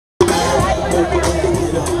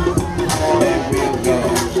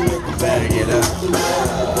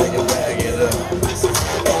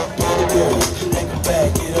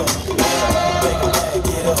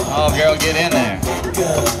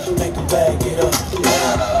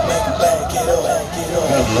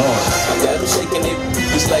Lord. I got them shaking it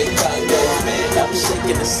just like Congo, man. I'm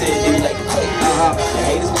shaking the city like a plate. The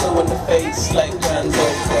haters blue in the face like Congo.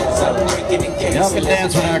 I'm breaking the case. Y'all can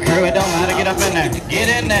dance with our crew. It don't matter. Get up in there. Get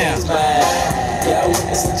in there. Yeah, I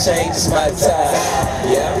witness the change, it's my time.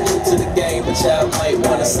 Yeah, I'm new to the game, but y'all might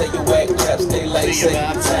wanna say you whack raps, they like say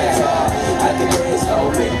you time. I can dance on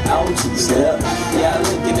me, I don't two-step. Yeah, I'm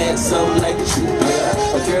looking at something like a true player.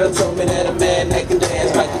 A girl told me that a man that can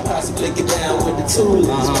dance might could possibly get down with the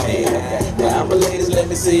toolies, man. Now I'm a ladies, let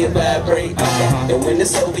me see it vibrate. And when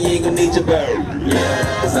it's over, you ain't gonna need your bird.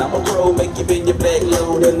 Yeah, cause I'm a pro, make you bend your back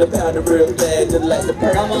load and the powder real bad, just like the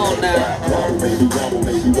pearl. Come on now. Wobble, baby, wobble,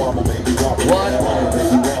 baby, wobble, baby, wobble. What? Wobble,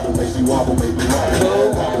 baby, wobble, baby, wobble, baby, wobble.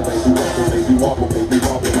 Wobble, baby, wobble, baby, wobble, baby,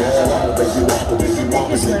 wobble. Wobble, baby, wobble, baby,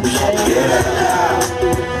 wobble, baby, wobble.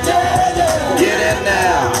 Get in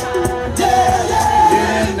now.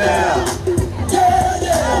 Get in now.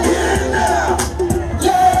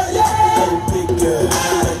 Big girl,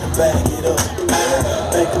 make her bag it up.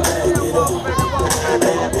 Make her bag it up.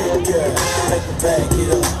 Big girl, make her bag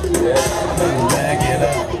it up. Back it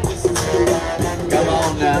up. Come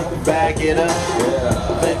on now. Back it up.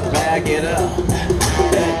 Back it up.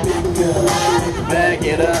 Big girl, Back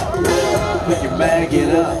it up. Make you back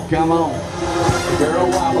it up. Come on. girl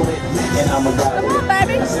wobble it, and I'ma ride with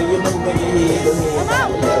it. I see you move in your head, go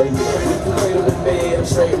ahead, wobble it. We can cradle the bed, I'm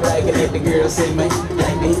straight ragging it. The girl say, man,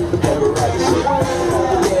 like me, never rock shit.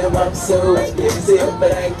 Damn, I'm so expensive,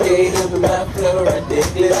 but I can't help it, my flow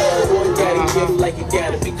ridiculous. Boy, got a gift like it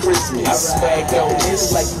gotta be Christmas. I swag on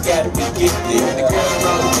this like it gotta be gifted. The girls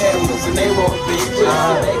on the cameras and they won't be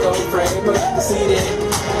just they gon' frame up. See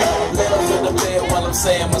that? Let them to the bed while I'm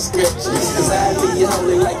saying my scriptures. Cause I be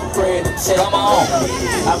holy like a prayer to tell. Come on.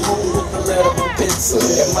 I move with the letter of pencil.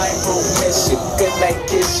 That micro miss you, good night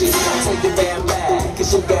kiss you. Take your damn bag,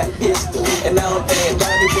 cause you got pistol. And I don't think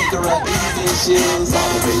Donnie pick her up these shoes.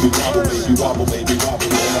 Wobble, baby, wobble, baby, wobble, baby, wobble.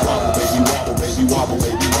 Wobble, baby, wobble, baby, wobble,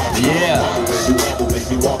 baby, wobble. Yeah. Wobble, baby, wobble,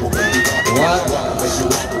 baby, wobble, baby, wobble. What? Wobble, baby,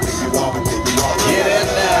 wobble,